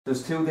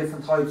There's two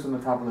different types of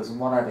metabolism.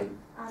 What are they?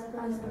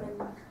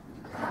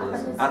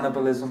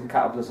 Anabolism,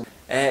 catabolism.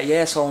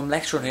 Yeah, so I'm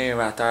lecturing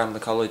here at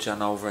Dartmouth College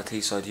and over at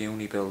Teesside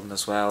Uni building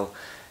as well.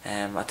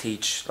 I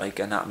teach like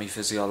anatomy,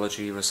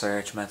 physiology,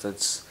 research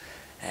methods,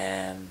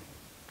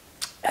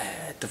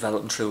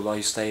 developing through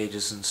life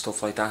stages and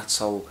stuff like that.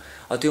 So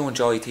I do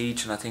enjoy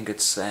teaching. I think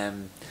it's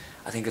something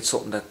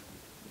that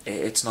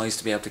it's nice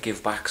to be able to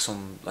give back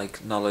some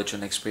like knowledge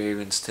and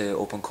experience to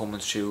up and coming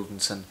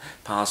students and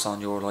pass on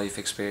your life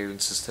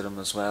experiences to them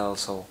as well.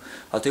 So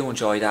I do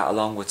enjoy that,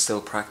 along with still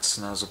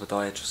practicing as a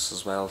podiatrist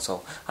as well.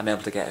 So I'm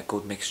able to get a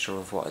good mixture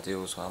of what I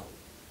do as well.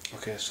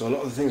 Okay, so a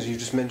lot of the things you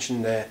just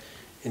mentioned there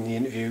in the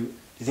interview,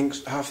 do you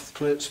think half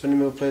the spinning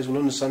wheel players will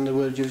understand the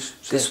word you've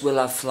said? This will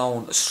have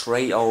flown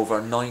straight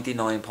over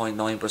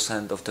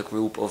 99.9% of the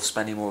group of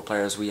spinning wheel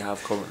players we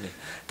have currently.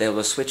 They will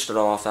have switched it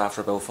off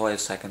after about 5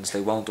 seconds. They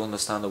won't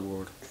understand a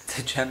word.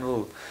 The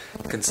general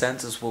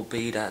consensus will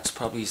be that it's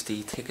probably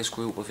the thickest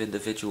group of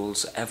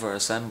individuals ever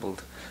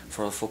assembled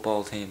for a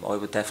football team. I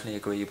would definitely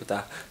agree with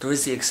that. There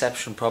is the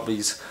exception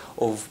probably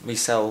of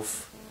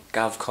myself,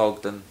 Gav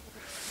Cogden,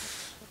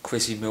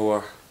 Chrissy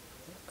Moore.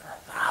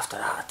 After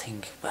that, I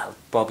think, well,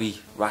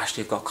 Bobby, Rash,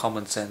 they've got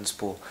common sense,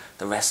 but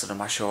the rest of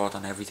them are short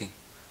on everything.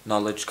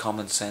 Knowledge,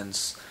 common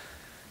sense,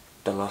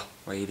 the lot,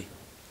 really.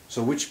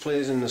 So which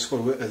players in the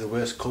squad are the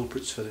worst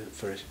culprits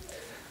for it?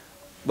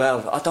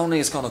 Well, I don't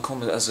think it's going to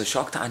come as a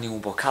shock to anyone,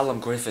 but Callum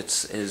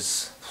Griffiths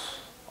is...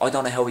 I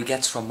don't know how he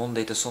gets from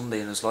Monday to Sunday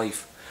in his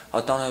life. I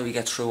don't know how he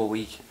gets through a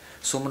week.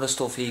 Some of the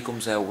stuff he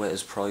comes out with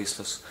is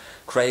priceless.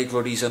 Craig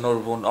Ruddy's another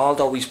one.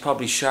 Although he's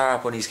probably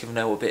sharp when he's giving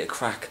out a bit of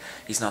crack,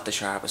 he's not the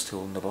sharpest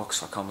tool in the box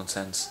for common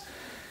sense.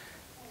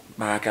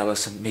 Mark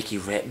Ellison, Mickey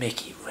Ray,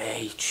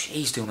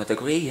 he's doing a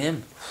degree,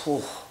 him.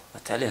 Whew, I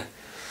tell you.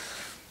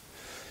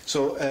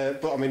 So,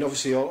 but I mean,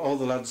 obviously all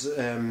the lads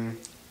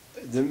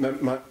they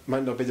might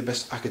not be the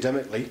best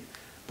academically,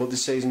 but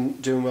this season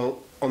doing well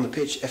on the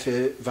pitch.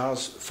 FA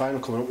Vars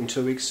final coming up in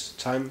 2 weeks'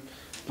 time.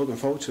 Looking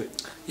forward to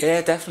it.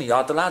 Yeah, definitely.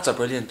 The lads are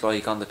brilliant,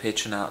 like on the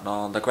pitch and that and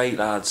all. They're great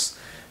lads.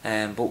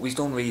 But we've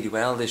done really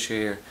well this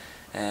year.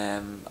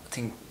 I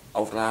think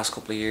over the last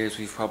couple of years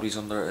we've probably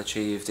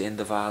underachieved in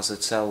the Vase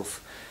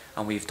itself,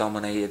 and we've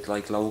dominated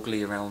like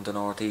locally around the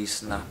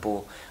northeast and that.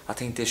 But I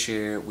think this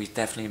year we've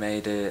definitely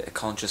made a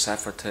conscious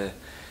effort to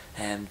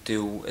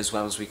do as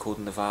well as we could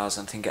in the Vase,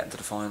 and I think getting to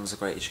the final is a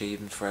great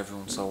achievement for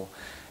everyone. So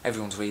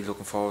everyone's really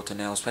looking forward to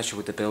now, especially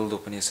with the build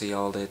up and you see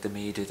all the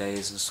media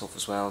days and stuff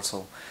as well.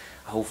 So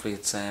hopefully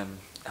it's a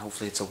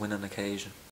winning occasion.